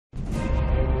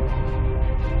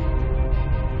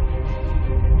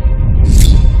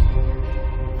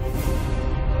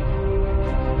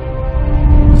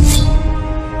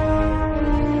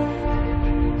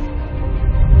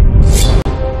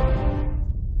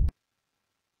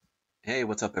Hey,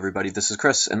 what's up everybody? This is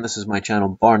Chris, and this is my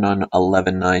channel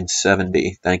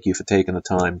Barnun11970. Thank you for taking the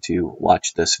time to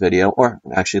watch this video, or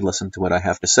actually listen to what I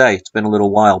have to say. It's been a little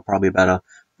while, probably about a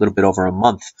little bit over a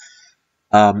month.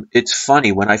 It's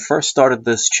funny, when I first started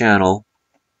this channel,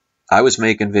 I was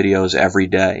making videos every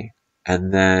day,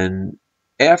 and then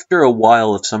after a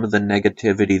while of some of the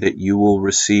negativity that you will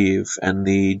receive, and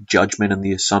the judgment and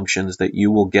the assumptions that you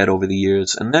will get over the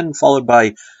years, and then followed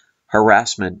by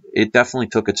harassment, it definitely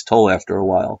took its toll after a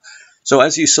while. So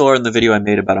as you saw in the video I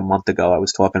made about a month ago, I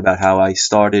was talking about how I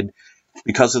started,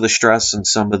 because of the stress and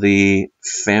some of the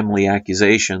family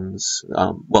accusations,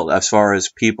 well, as far as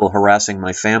people harassing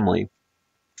my family,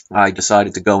 I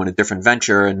decided to go in a different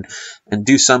venture and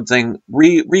do something,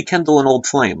 rekindle an old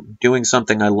flame, doing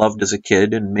something I loved as a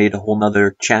kid, and made a whole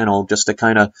nother channel just to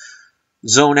kind of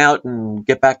zone out and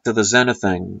get back to the zen of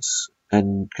things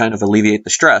and kind of alleviate the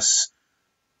stress.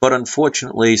 But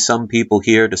unfortunately, some people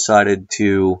here decided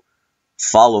to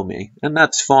follow me, and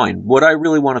that's fine. What I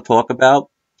really want to talk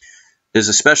about is,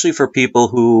 especially for people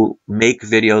who make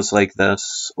videos like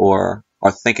this or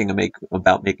are thinking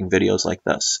about making videos like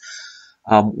this,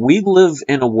 we live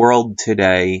in a world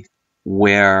today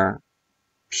where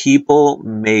people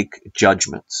make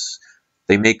judgments.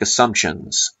 They make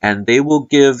assumptions, and they will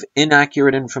give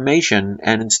inaccurate information,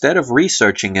 and instead of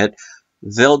researching it,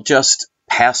 they'll just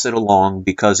pass it along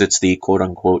because it's the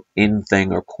quote-unquote in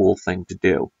thing or cool thing to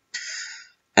do.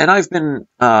 And I've been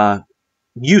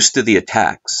used to the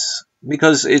attacks,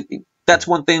 because that's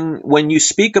one thing when you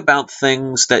speak about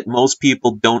things that most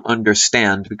people don't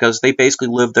understand, because they basically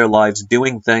live their lives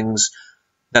doing things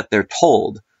that they're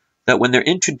told, that when they're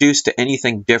introduced to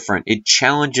anything different, it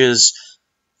challenges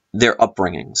their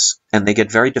upbringings, and they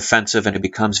get very defensive and it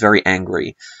becomes very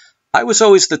angry. I was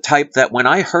always the type that when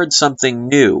I heard something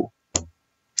new,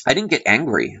 I didn't get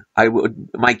angry.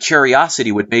 My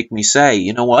curiosity would make me say,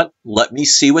 you know what? Let me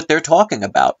see what they're talking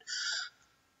about.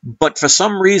 But for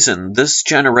some reason, this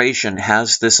generation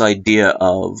has this idea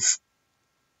of,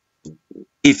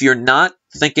 if you're not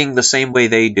thinking the same way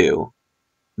they do,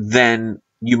 then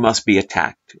you must be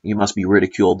attacked. You must be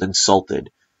ridiculed, insulted.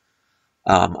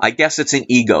 I guess it's an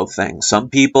ego thing.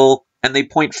 Some people, and they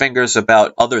point fingers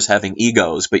about others having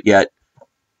egos, but yet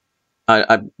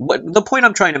the point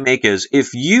I'm trying to make is,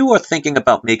 if you are thinking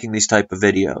about making these type of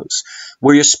videos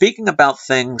where you're speaking about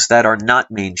things that are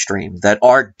not mainstream, that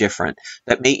are different,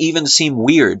 that may even seem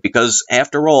weird, because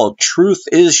after all, truth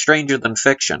is stranger than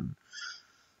fiction,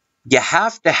 you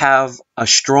have to have a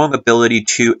strong ability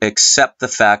to accept the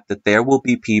fact that there will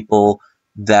be people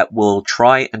that will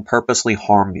try and purposely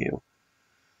harm you.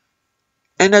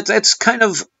 And it's kind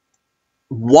of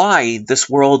why this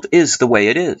world is the way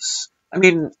it is. I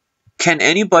mean, can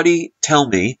anybody tell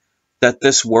me that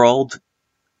this world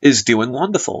is doing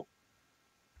wonderful?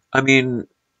 I mean,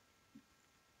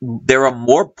 there are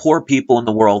more poor people in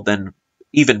the world than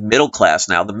even middle class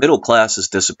now. The middle class has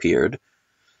disappeared.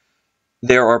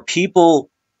 There are people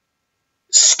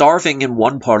starving in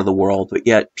one part of the world, but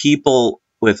yet people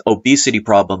with obesity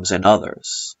problems in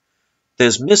others.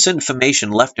 There's misinformation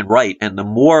left and right, and the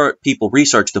more people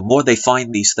research, the more they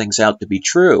find these things out to be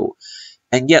true.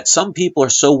 And yet some people are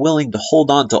so willing to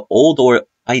hold on to old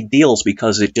ideals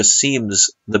because it just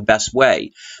seems the best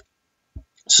way.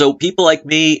 So people like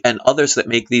me and others that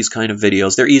make these kind of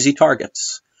videos, they're easy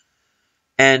targets.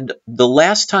 And the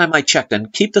last time I checked,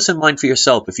 and keep this in mind for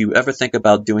yourself if you ever think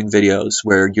about doing videos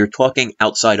where you're talking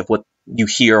outside of what you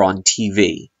hear on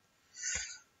TV,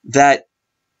 that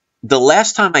the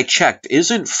last time I checked,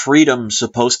 isn't freedom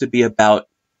supposed to be about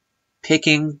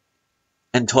picking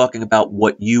and talking about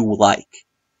what you like?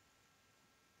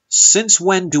 Since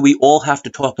when do we all have to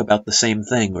talk about the same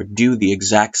thing or do the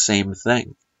exact same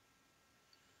thing?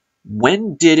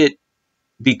 When did it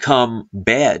become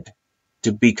bad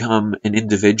to become an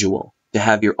individual, to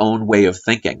have your own way of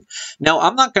thinking? Now,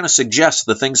 I'm not going to suggest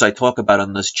the things I talk about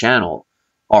on this channel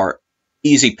are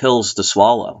easy pills to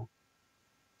swallow.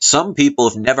 Some people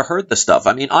have never heard this stuff.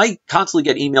 I mean, I constantly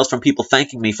get emails from people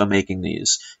thanking me for making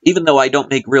these. Even though I don't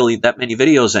make really that many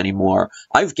videos anymore,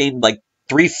 I've gained like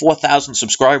 3,000–4,000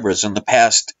 subscribers in the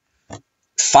past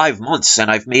 5 months,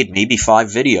 and I've made maybe 5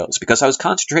 videos because I was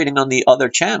concentrating on the other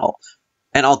channel.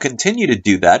 And I'll continue to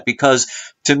do that because,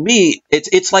 to me,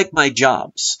 it's like my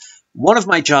jobs. One of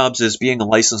my jobs is being a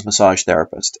licensed massage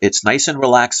therapist. It's nice and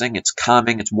relaxing. It's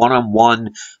calming. It's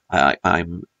one-on-one.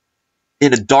 I'm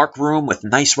in a dark room with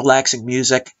nice, relaxing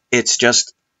music. It's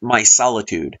just my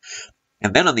solitude.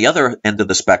 And then on the other end of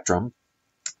the spectrum,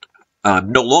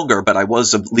 no longer, but I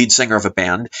was a lead singer of a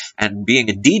band, and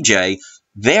being a DJ,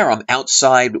 there I'm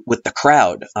outside with the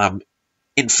crowd.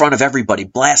 in front of everybody,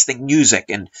 blasting music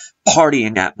and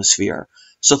partying atmosphere.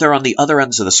 So they're on the other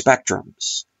ends of the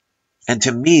spectrums. And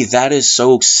to me, that is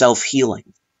so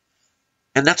self-healing.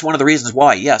 And that's one of the reasons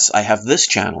why, yes, I have this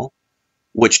channel,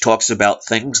 which talks about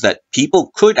things that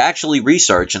people could actually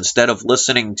research instead of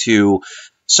listening to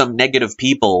some negative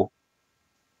people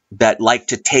that like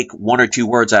to take one or two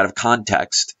words out of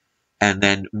context and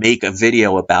then make a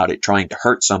video about it trying to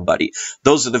hurt somebody.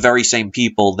 Those are the very same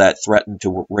people that threatened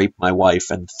to rape my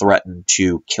wife and threatened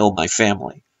to kill my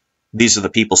family. These are the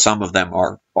people some of them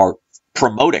are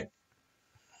promoting.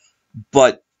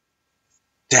 But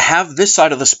to have this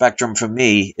side of the spectrum for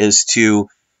me is to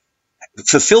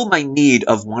fulfill my need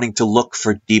of wanting to look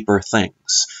for deeper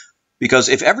things. Because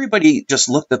if everybody just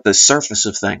looked at the surface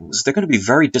of things, they're going to be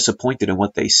very disappointed in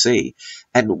what they see.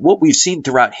 And what we've seen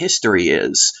throughout history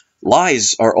is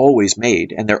lies are always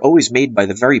made, and they're always made by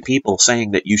the very people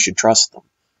saying that you should trust them.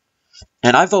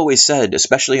 And I've always said,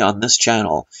 especially on this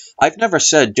channel, I've never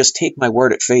said just take my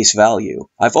word at face value.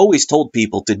 I've always told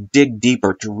people to dig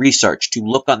deeper, to research, to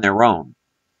look on their own.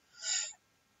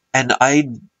 And I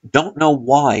don't know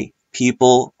why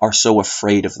people are so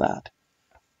afraid of that.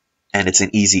 And it's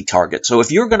an easy target. So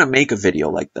if you're going to make a video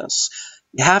like this,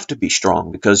 you have to be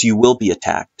strong because you will be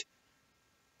attacked.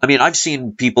 I mean, I've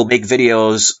seen people make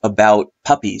videos about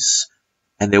puppies,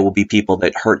 and there will be people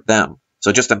that hurt them.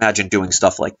 So just imagine doing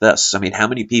stuff like this. I mean, how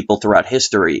many people throughout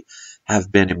history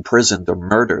have been imprisoned or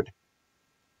murdered?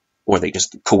 Or they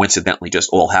just coincidentally just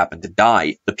all happened to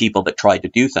die, the people that tried to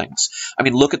do things. I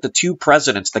mean, look at the two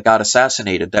presidents that got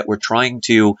assassinated that were trying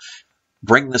to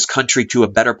bring this country to a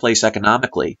better place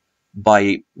economically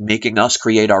by making us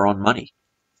create our own money.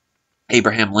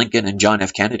 Abraham Lincoln and John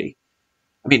F. Kennedy.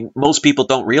 I mean, most people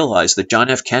don't realize that John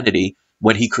F. Kennedy,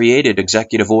 when he created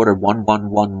Executive Order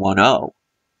 11110,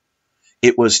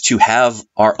 it was to have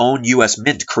our own U.S.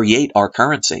 Mint create our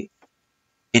currency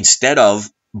instead of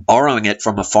borrowing it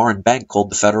from a foreign bank called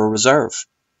the Federal Reserve.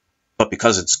 But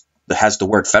because it has the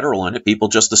word federal in it, people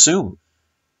just assume.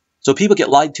 So people get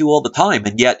lied to all the time,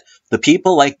 and yet the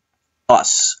people like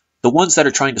us, the ones that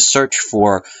are trying to search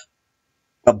for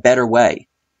a better way,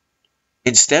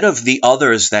 instead of the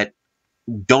others that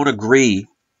don't agree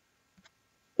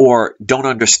or don't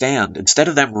understand, instead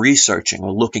of them researching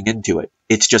or looking into it,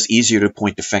 it's just easier to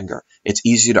point the finger. It's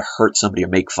easier to hurt somebody or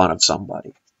make fun of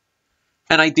somebody.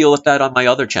 And I deal with that on my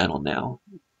other channel now.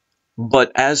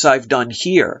 But as I've done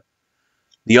here,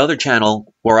 the other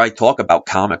channel where I talk about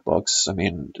comic books, I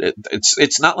mean,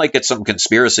 it's not like it's some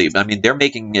conspiracy. I mean, they're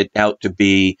making it out to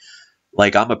be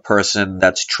like I'm a person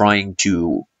that's trying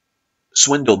to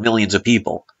swindle millions of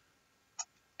people.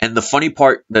 And the funny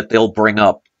part that they'll bring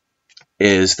up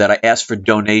is that I asked for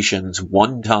donations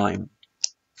one time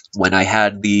when I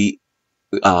had the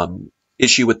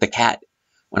issue with the cat,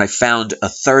 when I found a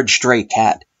third stray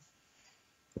cat.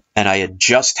 And I had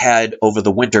just had over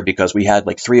the winter, because we had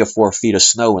like 3 or 4 feet of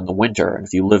snow in the winter. And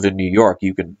if you live in New York,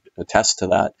 you can attest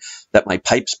to that my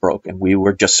pipes broke. And we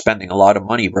were just spending a lot of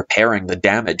money repairing the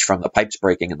damage from the pipes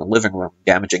breaking in the living room,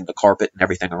 damaging the carpet and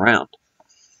everything around.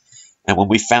 And when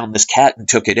we found this cat and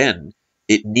took it in,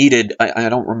 it needed, I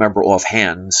don't remember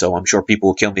offhand, so I'm sure people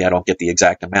will kill me, I don't get the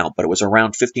exact amount, but it was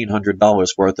around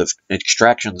 $1,500 worth of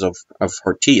extractions of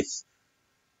her teeth.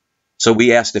 So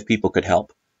we asked if people could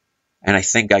help. And I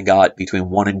think I got between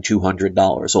 $100 and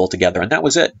 $200 altogether. And that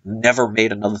was it. Never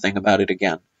made another thing about it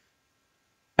again.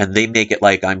 And they make it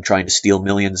like I'm trying to steal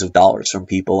millions of dollars from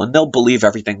people. And they'll believe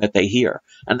everything that they hear.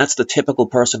 And that's the typical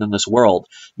person in this world.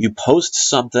 You post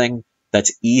something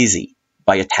that's easy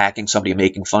by attacking somebody,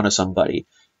 making fun of somebody.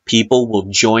 People will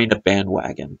join a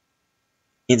bandwagon.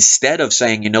 Instead of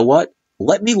saying, you know what?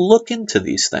 Let me look into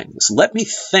these things. Let me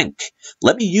think.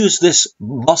 Let me use this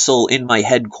muscle in my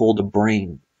head called a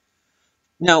brain.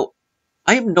 Now,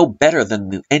 I am no better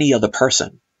than any other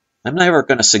person. I'm never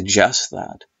going to suggest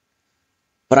that.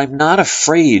 But I'm not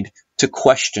afraid to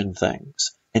question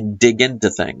things and dig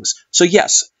into things. So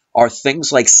yes, are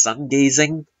things like sun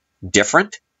gazing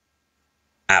different?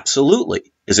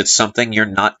 Absolutely. Is it something you're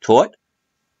not taught?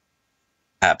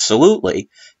 Absolutely.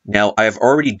 Now, I've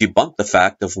already debunked the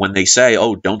fact of when they say,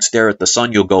 oh, don't stare at the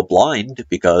sun, you'll go blind,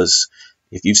 because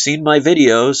if you've seen my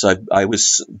videos, I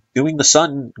was doing the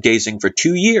sun gazing for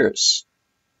 2 years.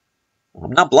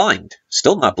 I'm not blind.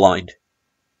 Still not blind.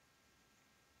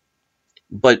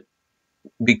 But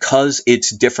because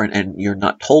it's different and you're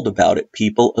not told about it,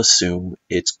 people assume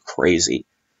it's crazy.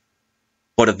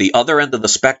 But at the other end of the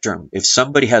spectrum, if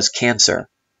somebody has cancer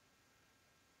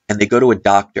and they go to a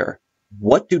doctor,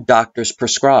 what do doctors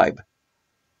prescribe?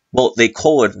 Well, they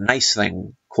call it a nice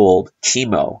thing called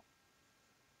chemo.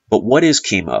 But what is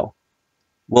chemo?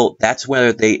 Well, that's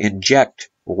where they inject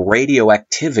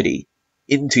radioactivity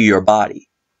into your body.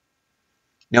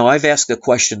 Now, I've asked a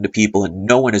question to people, and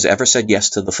no one has ever said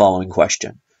yes to the following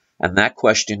question. And that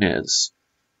question is,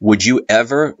 would you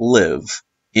ever live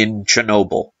in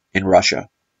Chernobyl in Russia?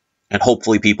 And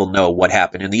hopefully people know what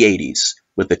happened in the 80s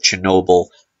with the Chernobyl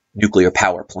nuclear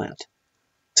power plant.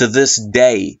 To this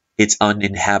day, it's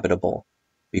uninhabitable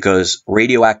because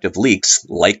radioactive leaks,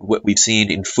 like what we've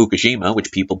seen in Fukushima,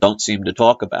 which people don't seem to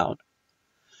talk about,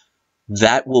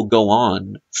 that will go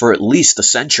on for at least a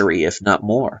century, if not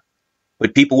more.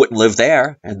 But people wouldn't live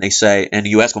there, and they say, and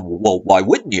you ask them, well, why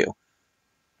wouldn't you?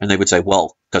 And they would say,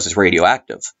 well, because it's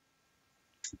radioactive.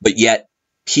 But yet,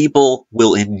 people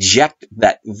will inject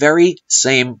that very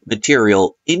same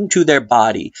material into their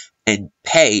body and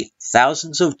pay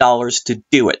thousands of dollars to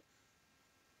do it.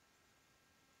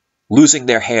 Losing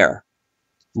their hair,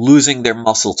 losing their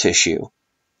muscle tissue,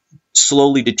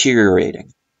 slowly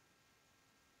deteriorating.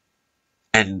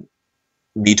 And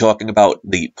me talking about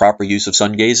the proper use of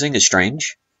sun gazing is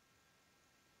strange.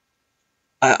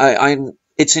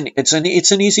 It's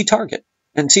an easy target.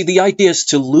 And see, the idea is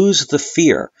to lose the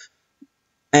fear.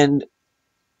 And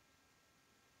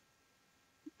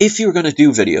if you're going to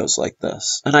do videos like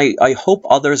this, and I hope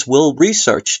others will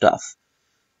research stuff,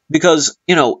 because,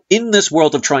 you know, in this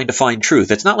world of trying to find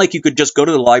truth, it's not like you could just go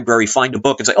to the library, find a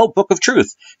book, and say, oh, book of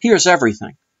truth, here's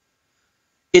everything.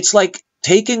 It's like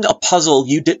taking a puzzle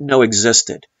you didn't know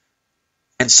existed,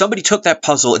 and somebody took that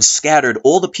puzzle and scattered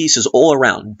all the pieces all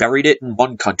around, buried it in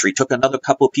one country, took another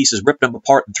couple of pieces, ripped them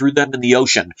apart, and threw them in the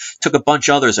ocean, took a bunch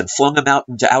of others and flung them out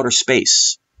into outer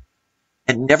space,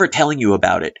 and never telling you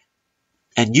about it.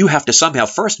 And you have to somehow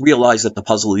first realize that the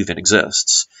puzzle even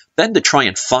exists, then to try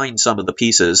and find some of the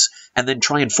pieces, and then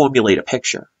try and formulate a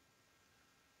picture.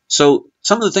 So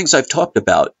some of the things I've talked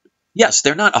about, yes,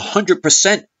 they're not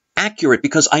 100% accurate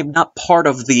because I'm not part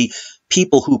of the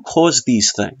people who cause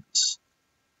these things.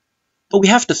 But we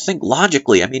have to think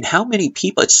logically. I mean, how many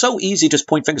people, it's so easy to just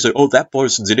point fingers at, oh, that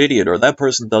person's an idiot, or that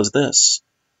person does this.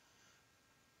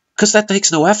 Because that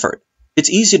takes no effort. It's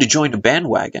easy to join a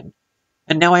bandwagon.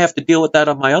 And now I have to deal with that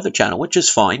on my other channel, which is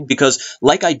fine, because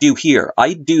like I do here,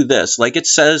 I do this, like it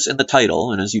says in the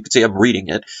title, and as you can see, I'm reading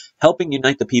it, helping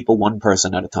unite the people one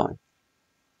person at a time.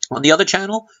 On the other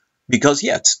channel, because,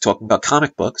 yeah, it's talking about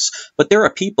comic books, but there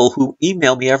are people who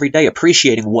email me every day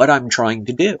appreciating what I'm trying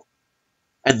to do.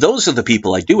 And those are the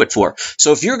people I do it for.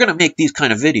 So if you're going to make these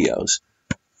kind of videos,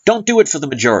 don't do it for the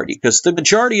majority, because the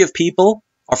majority of people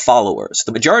are followers.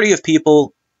 The majority of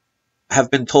people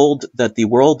have been told that the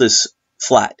world is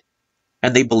flat,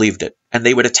 and they believed it, and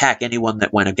they would attack anyone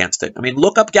that went against it. I mean,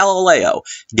 look up Galileo.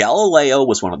 Galileo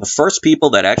was one of the first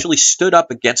people that actually stood up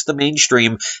against the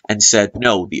mainstream and said,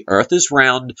 no, the earth is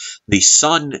round, the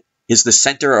sun is the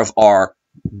center of our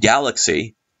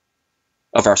galaxy,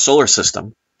 of our solar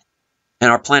system, and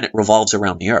our planet revolves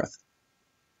around the earth.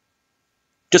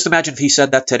 Just imagine if he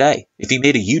said that today. If he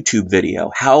made a YouTube video,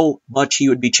 how much he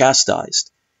would be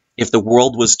chastised. If the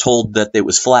world was told that it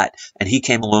was flat, and he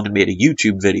came along and made a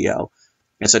YouTube video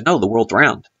and said, no, the world's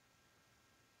round.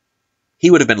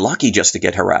 He would have been lucky just to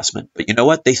get harassment. But you know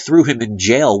what? They threw him in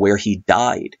jail where he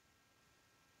died.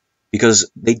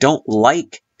 Because they don't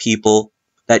like people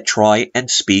that try and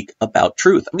speak about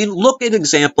truth. I mean, look at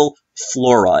example,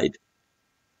 fluoride.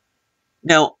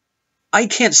 Now, I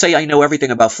can't say I know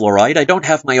everything about fluoride. I don't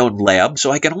have my own lab,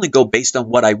 so I can only go based on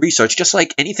what I research. Just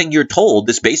like anything you're told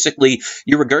is basically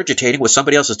you're regurgitating what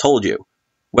somebody else has told you.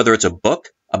 Whether it's a book,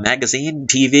 a magazine,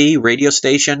 TV, radio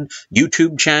station,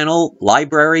 YouTube channel,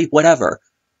 library, whatever.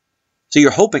 So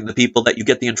you're hoping the people that you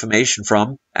get the information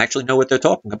from actually know what they're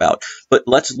talking about. But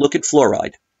let's look at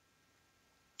fluoride.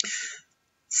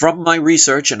 From my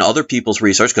research and other people's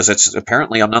research, because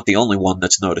apparently I'm not the only one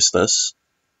that's noticed this,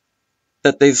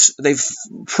 that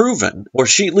they've proven, or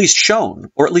at least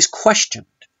shown, or at least questioned,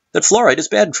 that fluoride is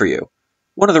bad for you.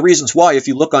 One of the reasons why, if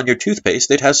you look on your toothpaste,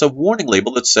 it has a warning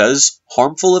label that says,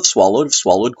 harmful if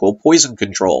swallowed, quote, poison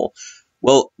control.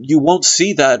 Well, you won't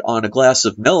see that on a glass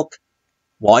of milk.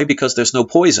 Why? Because there's no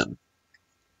poison.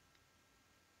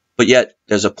 But yet,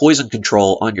 there's a poison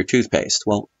control on your toothpaste.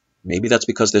 Well, maybe that's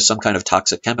because there's some kind of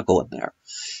toxic chemical in there.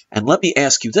 And let me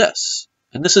ask you this,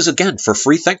 and this is, again, for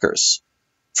free thinkers.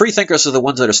 Free thinkers are the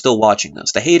ones that are still watching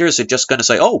this. The haters are just going to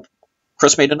say, oh,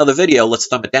 Chris made another video, let's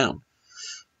thumb it down.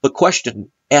 But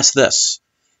ask this.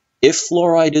 If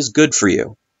fluoride is good for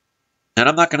you, and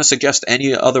I'm not going to suggest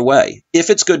any other way, if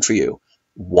it's good for you,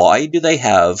 why do they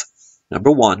have,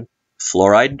 number one,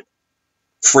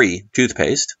 fluoride-free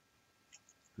toothpaste?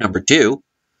 Number two,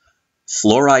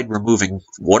 fluoride-removing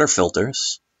water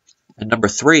filters. And number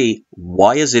 3,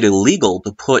 why is it illegal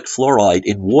to put fluoride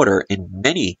in water in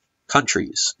many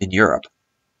countries in Europe?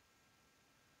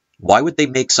 Why would they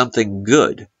make something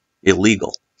good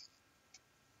illegal?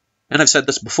 And I've said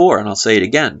this before, and I'll say it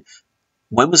again.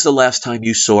 When was the last time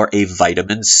you saw a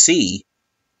vitamin C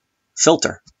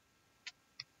filter?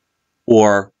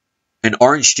 Or an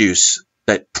orange juice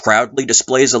that proudly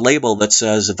displays a label that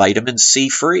says vitamin C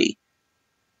free?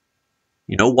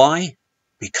 You know why?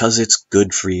 Because it's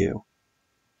good for you.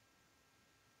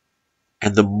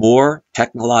 And the more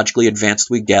technologically advanced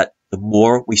we get, the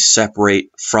more we separate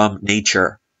from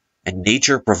nature. And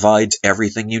nature provides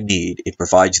everything you need. It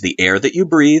provides the air that you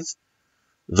breathe,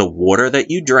 the water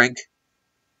that you drink,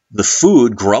 the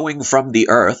food growing from the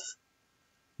earth.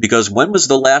 Because when was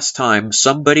the last time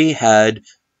somebody had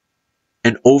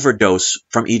an overdose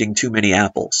from eating too many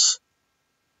apples?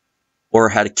 Or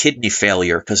had a kidney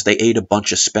failure because they ate a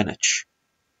bunch of spinach?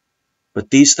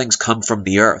 But these things come from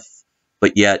the earth.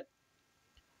 But yet,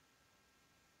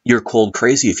 you're called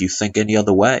crazy if you think any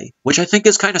other way, which I think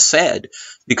is kind of sad,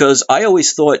 because I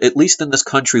always thought, at least in this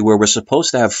country where we're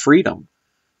supposed to have freedom,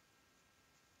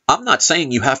 I'm not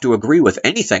saying you have to agree with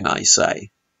anything I say,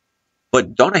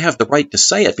 but don't I have the right to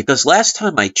say it? Because last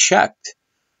time I checked,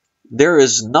 there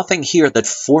is nothing here that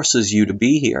forces you to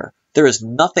be here. There is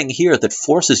nothing here that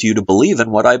forces you to believe in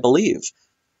what I believe.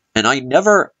 And I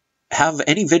never have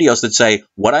any videos that say,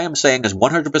 what I am saying is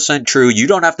 100% true, you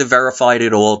don't have to verify it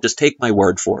at all, just take my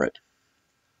word for it.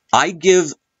 I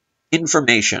give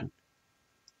information.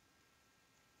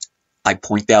 I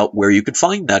point out where you could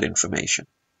find that information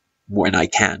when I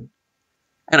can.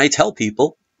 And I tell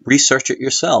people, research it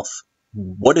yourself.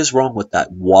 What is wrong with that?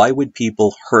 Why would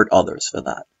people hurt others for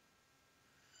that?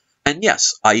 And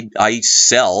yes, I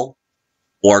sell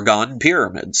organ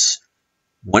pyramids.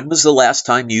 When was the last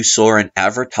time you saw an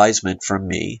advertisement from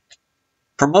me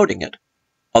promoting it?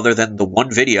 Other than the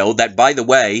one video that, by the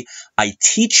way, I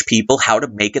teach people how to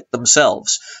make it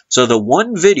themselves. So the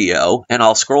one video, and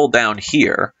I'll scroll down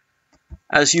here,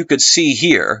 as you could see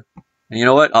here, and you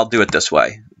know what? I'll do it this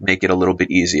way, make it a little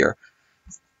bit easier.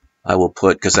 I will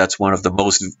put, because that's one of the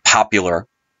most popular,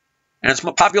 and it's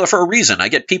popular for a reason. I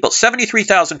get people,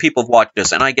 73,000 people have watched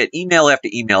this, and I get email after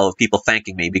email of people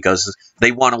thanking me because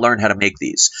they want to learn how to make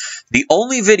these. The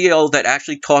only video that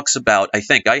actually talks about, I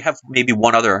think, I have maybe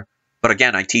one other, but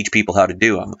again, I teach people how to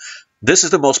do them. This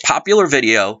is the most popular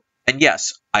video, and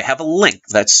yes, I have a link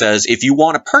that says if you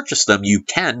want to purchase them, you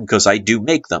can, because I do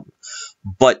make them.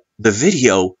 But the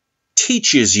video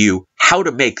teaches you how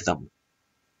to make them.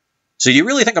 So you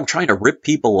really think I'm trying to rip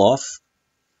people off?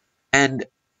 And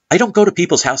I don't go to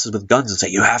people's houses with guns and say,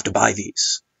 you have to buy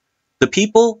these. The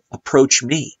people approach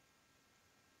me.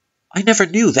 I never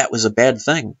knew that was a bad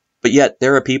thing. But yet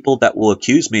there are people that will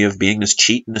accuse me of being this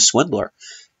cheat and a swindler.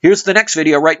 Here's the next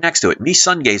video right next to it. Me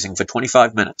sun gazing for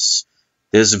 25 minutes.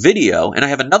 There's a video, and I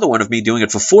have another one of me doing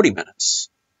it for 40 minutes,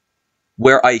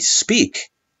 where I speak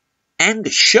and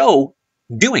show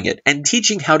doing it and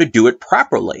teaching how to do it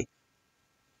properly.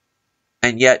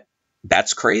 And yet,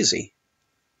 that's crazy.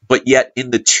 But yet,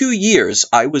 in the 2 years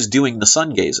I was doing the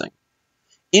sun gazing,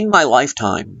 in my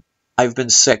lifetime, I've been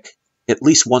sick at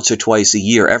least once or twice a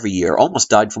year, every year, almost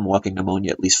died from walking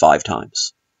pneumonia at least 5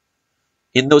 times.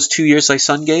 In those 2 years I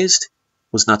sun gazed,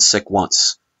 was not sick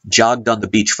once. Jogged on the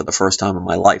beach for the first time in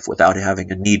my life without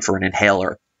having a need for an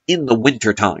inhaler in the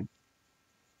winter time.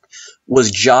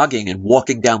 Was jogging and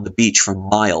walking down the beach for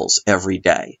miles every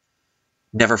day.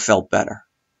 Never felt better.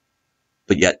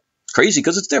 But yet, it's crazy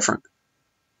because it's different.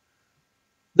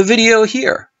 The video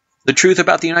here, the truth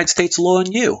about the United States law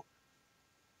and you.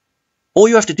 All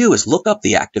you have to do is look up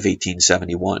the Act of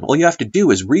 1871. All you have to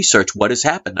do is research what has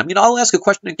happened. I mean, I'll ask a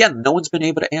question again no one's been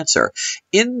able to answer.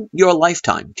 In your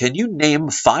lifetime, can you name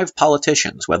 5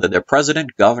 politicians, whether they're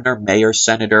president, governor, mayor,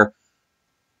 senator,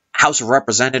 House of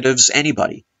Representatives,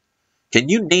 anybody? Can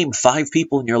you name 5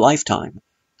 people in your lifetime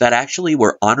that actually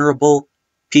were honorable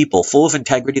people, full of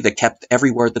integrity, that kept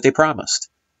every word that they promised?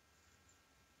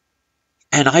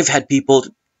 And I've had people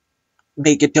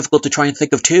make it difficult to try and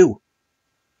think of 2.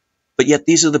 But yet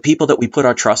these are the people that we put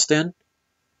our trust in.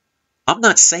 I'm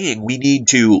not saying we need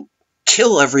to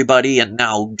kill everybody and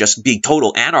now just be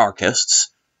total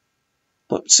anarchists.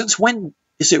 But since when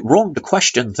is it wrong to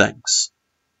question things?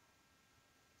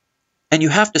 And you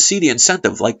have to see the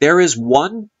incentive. Like, there is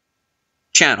one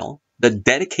channel that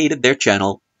dedicated their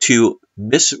channel to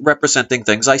misrepresenting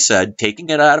things I said, taking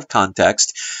it out of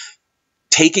context,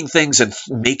 taking things and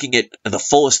making it the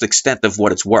fullest extent of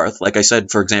what it's worth. Like I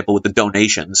said, for example, with the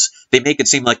donations, they make it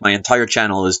seem like my entire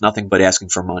channel is nothing but asking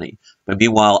for money. But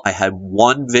meanwhile, I had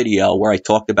one video where I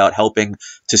talked about helping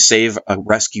to save a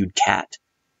rescued cat.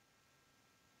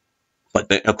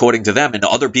 But according to them and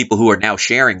other people who are now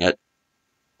sharing it,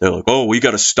 they're like, oh, we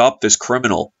got to stop this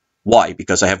criminal. Why?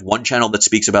 Because I have one channel that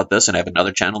speaks about this and I have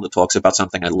another channel that talks about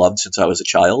something I loved since I was a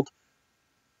child.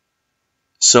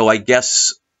 So I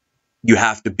guess you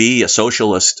have to be a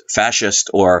socialist,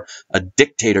 fascist, or a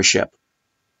dictatorship,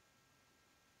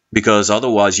 because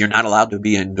otherwise you're not allowed to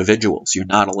be individuals. You're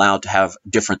not allowed to have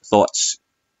different thoughts.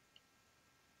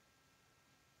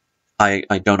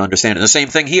 I don't understand it. The same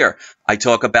thing here. I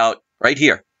talk about right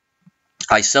here.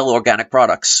 I sell organic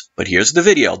products, but here's the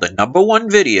video, the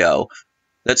 #1 video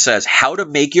that says how to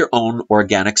make your own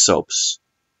organic soaps.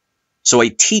 So I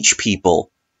teach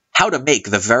people how to make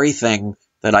the very thing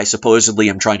that I supposedly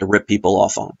am trying to rip people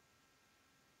off on.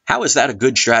 How is that a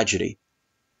good strategy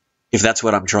if that's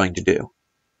what I'm trying to do?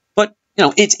 But, you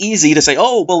know, it's easy to say,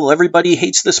 oh, well, everybody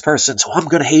hates this person, so I'm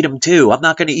going to hate them too. I'm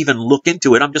not going to even look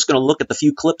into it. I'm just going to look at the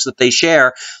few clips that they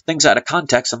share, things out of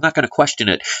context. I'm not going to question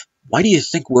it. Why do you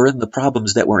think we're in the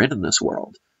problems that we're in this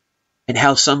world? And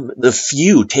how the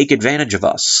few take advantage of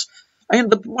us?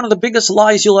 And one of the biggest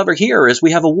lies you'll ever hear is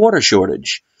we have a water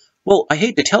shortage. Well, I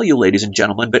hate to tell you, ladies and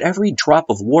gentlemen, but every drop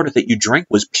of water that you drink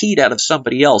was peed out of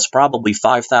somebody else probably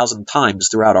 5,000 times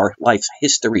throughout our life's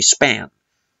history span.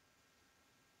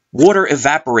 Water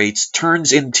evaporates,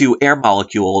 turns into air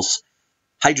molecules,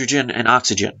 hydrogen and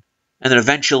oxygen. And then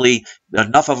eventually,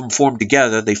 enough of them form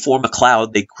together, they form a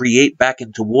cloud, they create back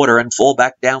into water and fall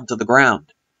back down to the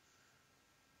ground.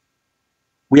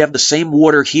 We have the same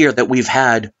water here that we've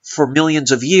had for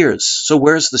millions of years. So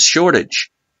where's the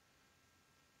shortage?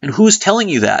 And who's telling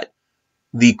you that?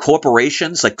 The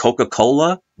corporations like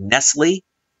Coca-Cola, Nestle,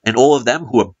 and all of them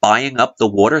who are buying up the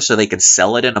water so they can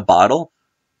sell it in a bottle?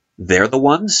 They're the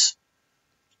ones?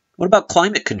 What about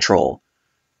climate control?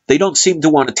 They don't seem to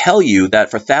want to tell you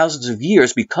that for thousands of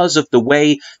years, because of the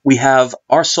way we have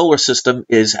our solar system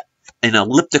is an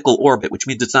elliptical orbit, which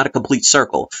means it's not a complete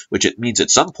circle, which it means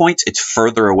at some points it's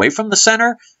further away from the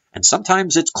center, and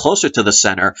sometimes it's closer to the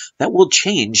center. That will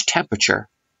change temperature.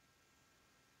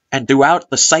 And throughout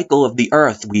the cycle of the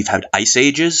Earth, we've had ice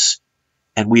ages,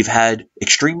 and we've had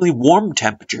extremely warm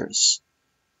temperatures.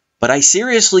 But I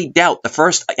seriously doubt the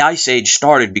first ice age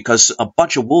started because a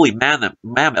bunch of woolly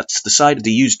mammoths decided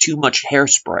to use too much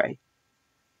hairspray.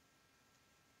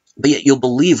 But yet you'll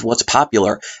believe what's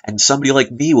popular, and somebody like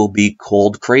me will be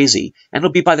called crazy. And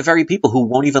it'll be by the very people who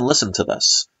won't even listen to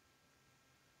this.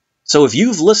 So if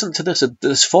you've listened to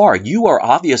this far, you are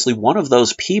obviously one of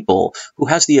those people who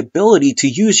has the ability to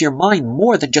use your mind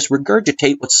more than just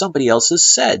regurgitate what somebody else has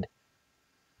said.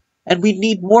 And we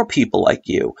need more people like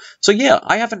you. So yeah,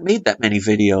 I haven't made that many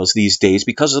videos these days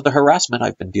because of the harassment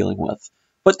I've been dealing with.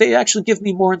 But they actually give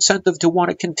me more incentive to want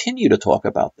to continue to talk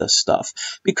about this stuff.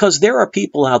 Because there are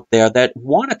people out there that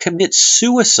want to commit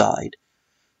suicide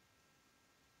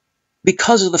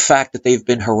because of the fact that they've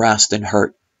been harassed and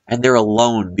hurt. And they're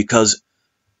alone because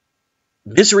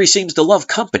misery seems to love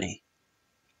company.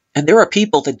 And there are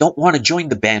people that don't want to join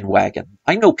the bandwagon.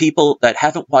 I know people that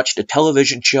haven't watched a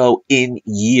television show in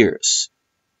years.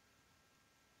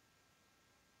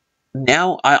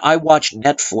 Now I watch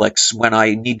Netflix when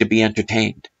I need to be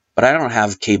entertained. But I don't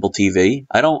have cable TV.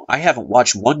 I haven't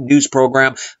watched one news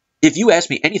program. If you ask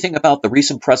me anything about the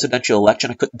recent presidential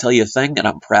election, I couldn't tell you a thing, and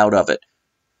I'm proud of it.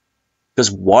 Because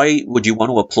why would you want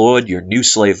to applaud your new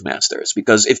slave masters?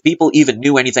 Because if people even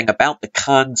knew anything about the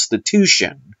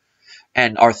Constitution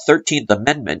and our 13th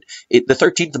Amendment, the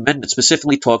 13th Amendment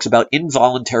specifically talks about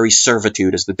involuntary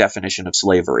servitude as the definition of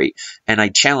slavery. And I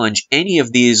challenge any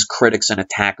of these critics and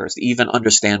attackers to even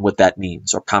understand what that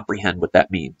means or comprehend what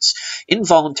that means.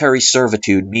 Involuntary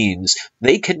servitude means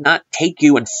they cannot take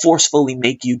you and forcefully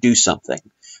make you do something,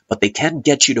 but they can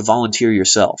get you to volunteer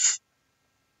yourself.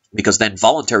 Because then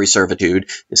voluntary servitude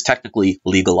is technically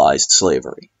legalized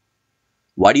slavery.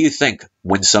 Why do you think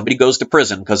when somebody goes to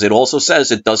prison, because it also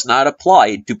says it does not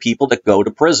apply to people that go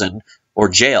to prison or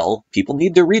jail, people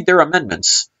need to read their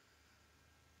amendments.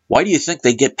 Why do you think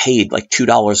they get paid like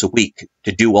 $2 a week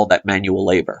to do all that manual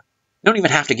labor? You don't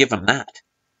even have to give them that.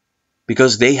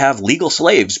 Because they have legal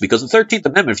slaves. Because the 13th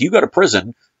Amendment, if you go to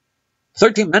prison, the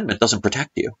 13th Amendment doesn't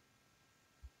protect you.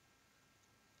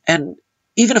 And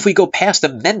even if we go past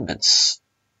amendments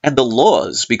and the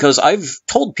laws, because I've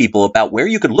told people about where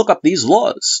you can look up these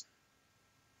laws.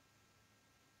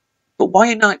 But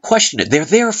why not question it? They're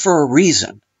there for a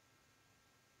reason.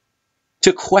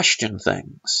 To question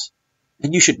things.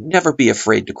 And you should never be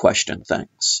afraid to question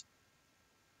things.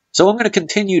 So I'm going to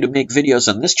continue to make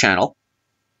videos on this channel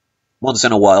once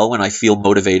in a while when I feel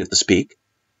motivated to speak.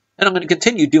 And I'm going to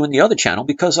continue doing the other channel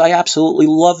because I absolutely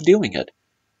love doing it.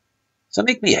 Does that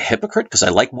make me a hypocrite because I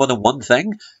like more than one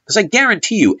thing? Because I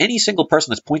guarantee you, any single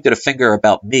person that's pointed a finger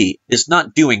about me is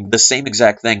not doing the same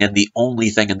exact thing and the only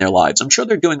thing in their lives. I'm sure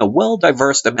they're doing a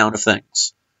well-diverse amount of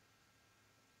things.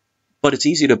 But it's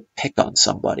easy to pick on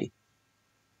somebody.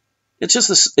 It's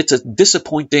just it's a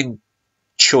disappointing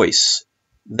choice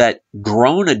that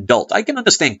grown adults, I can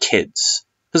understand kids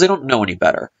because they don't know any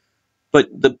better. But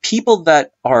the people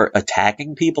that are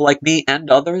attacking people like me and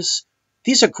others,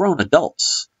 these are grown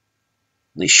adults.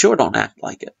 They sure don't act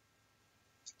like it.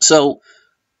 So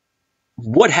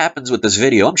what happens with this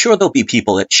video? I'm sure there'll be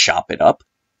people that chop it up.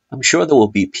 I'm sure there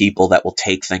will be people that will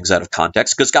take things out of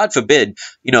context. Because God forbid,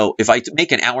 if I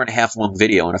make an hour-and-a-half long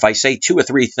video and if I say 2 or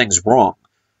 3 things wrong,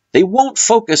 they won't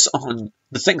focus on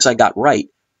the things I got right,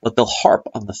 but they'll harp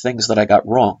on the things that I got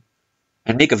wrong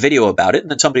and make a video about it.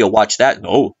 And then somebody will watch that and,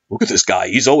 oh, look at this guy.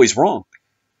 He's always wrong.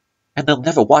 And they'll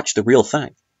never watch the real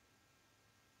thing.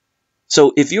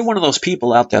 So if you're one of those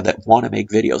people out there that want to make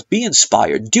videos, be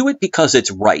inspired. Do it because it's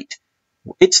right.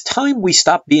 It's time we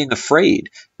stop being afraid.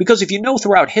 Because if you know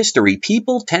throughout history,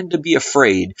 people tend to be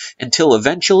afraid until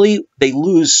eventually they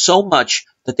lose so much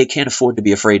that they can't afford to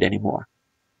be afraid anymore.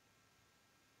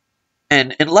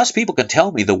 And unless people can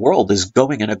tell me the world is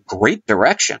going in a great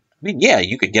direction, I mean, yeah,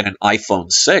 you could get an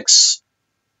iPhone 6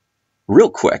 real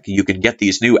quick. You can get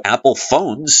these new Apple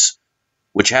phones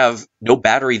which have no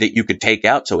battery that you could take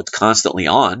out, so it's constantly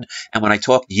on. And when I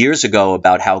talked years ago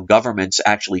about how governments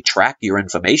actually track your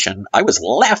information, I was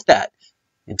laughed at.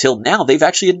 Until now, they've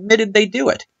actually admitted they do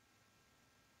it.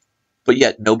 But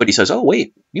yet nobody says, oh,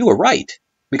 wait, you were right,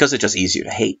 because it's just easier to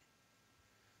hate.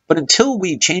 But until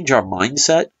we change our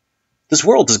mindset, this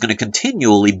world is going to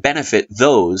continually benefit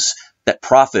those that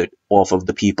profit off of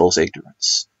the people's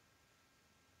ignorance.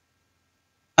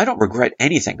 I don't regret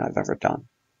anything I've ever done.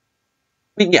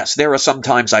 I mean, yes, there are some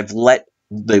times I've let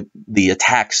the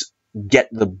attacks get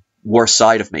the worst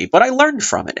side of me, but I learned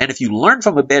from it. And if you learn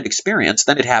from a bad experience,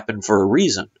 then it happened for a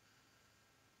reason.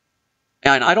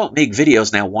 And I don't make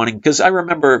videos now because I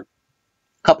remember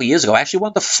a couple years ago, I actually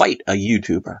wanted to fight a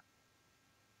YouTuber.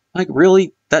 Like,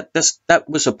 really? That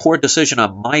was a poor decision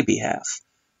on my behalf.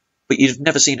 But you've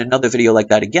never seen another video like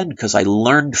that again because I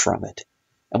learned from it.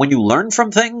 And when you learn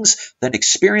from things, then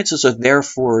experiences are there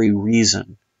for a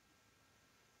reason.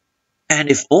 And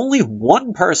if only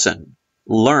one person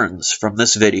learns from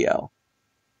this video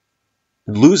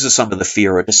and loses some of the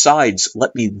fear or decides,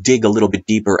 let me dig a little bit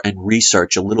deeper and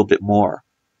research a little bit more,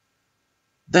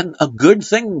 then a good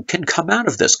thing can come out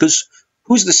of this. Because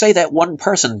who's to say that one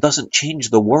person doesn't change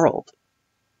the world?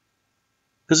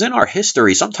 Because in our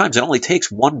history, sometimes it only takes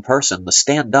one person to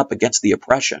stand up against the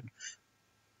oppression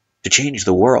to change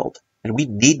the world. And we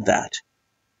need that.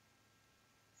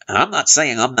 And I'm not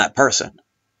saying I'm that person.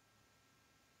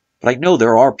 But I know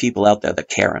there are people out there that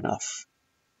care enough.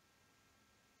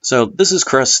 So this is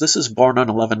Chris. This is Barnum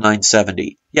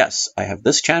 11970. Yes, I have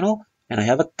this channel, and I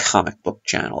have a comic book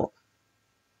channel.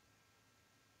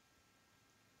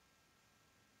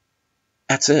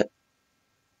 That's it.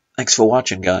 Thanks for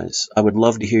watching, guys. I would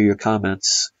love to hear your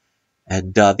comments.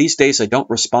 And these days I don't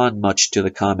respond much to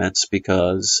the comments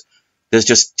because there's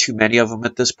just too many of them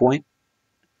at this point.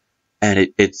 And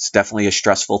it's definitely a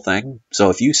stressful thing. So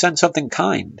if you send something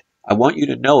kind, I want you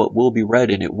to know it will be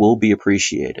read and it will be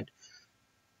appreciated.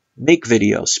 Make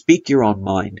videos, speak your own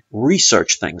mind,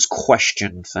 research things,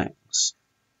 question things.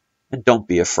 And don't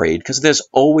be afraid, because there's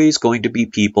always going to be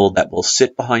people that will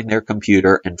sit behind their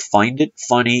computer and find it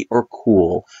funny or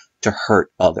cool to hurt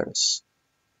others.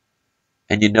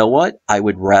 And you know what? I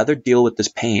would rather deal with this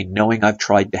pain knowing I've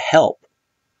tried to help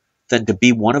than to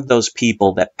be one of those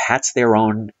people that pats their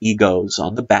own egos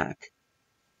on the back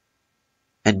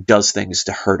and does things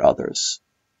to hurt others.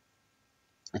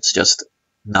 It's just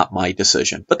not my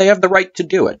decision. But they have the right to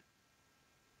do it.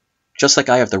 Just like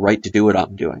I have the right to do what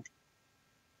I'm doing.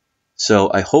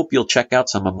 So I hope you'll check out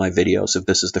some of my videos if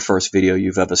this is the first video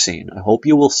you've ever seen. I hope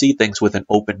you will see things with an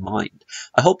open mind.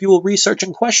 I hope you will research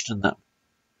and question them.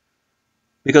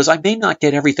 Because I may not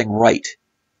get everything right,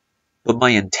 but my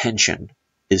intention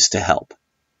is to help.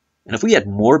 And if we had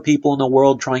more people in the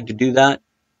world trying to do that,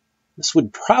 this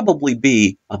would probably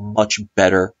be a much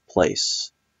better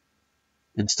place.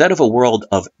 Instead of a world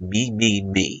of me, me,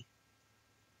 me,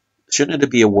 shouldn't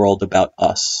it be a world about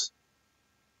us?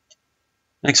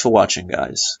 Thanks for watching,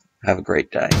 guys. Have a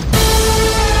great day.